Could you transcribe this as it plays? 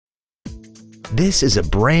This is a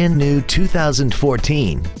brand new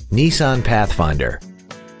 2014 Nissan Pathfinder.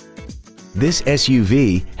 This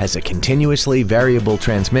SUV has a continuously variable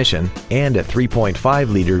transmission and a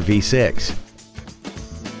 3.5-liter V6.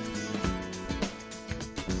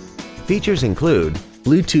 Features include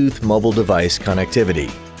Bluetooth mobile device connectivity,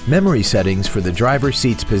 memory settings for the driver's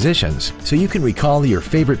seat's positions so you can recall your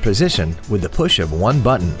favorite position with the push of one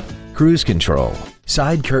button, cruise control,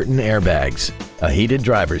 side curtain airbags, a heated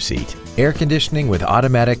driver's seat, air conditioning with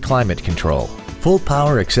automatic climate control, full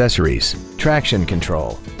power accessories, traction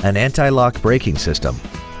control, an anti-lock braking system,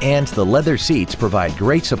 and the leather seats provide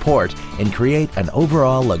great support and create an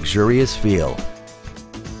overall luxurious feel.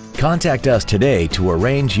 Contact us today to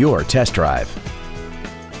arrange your test drive.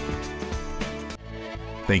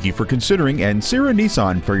 Thank you for considering Ancira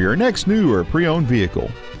Nissan for your next new or pre-owned vehicle.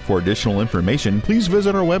 For additional information, please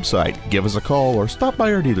visit our website, give us a call, or stop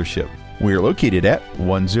by our dealership. We are located at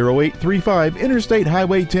 10835 Interstate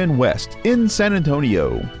Highway 10 West in San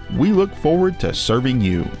Antonio. We look forward to serving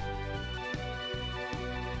you.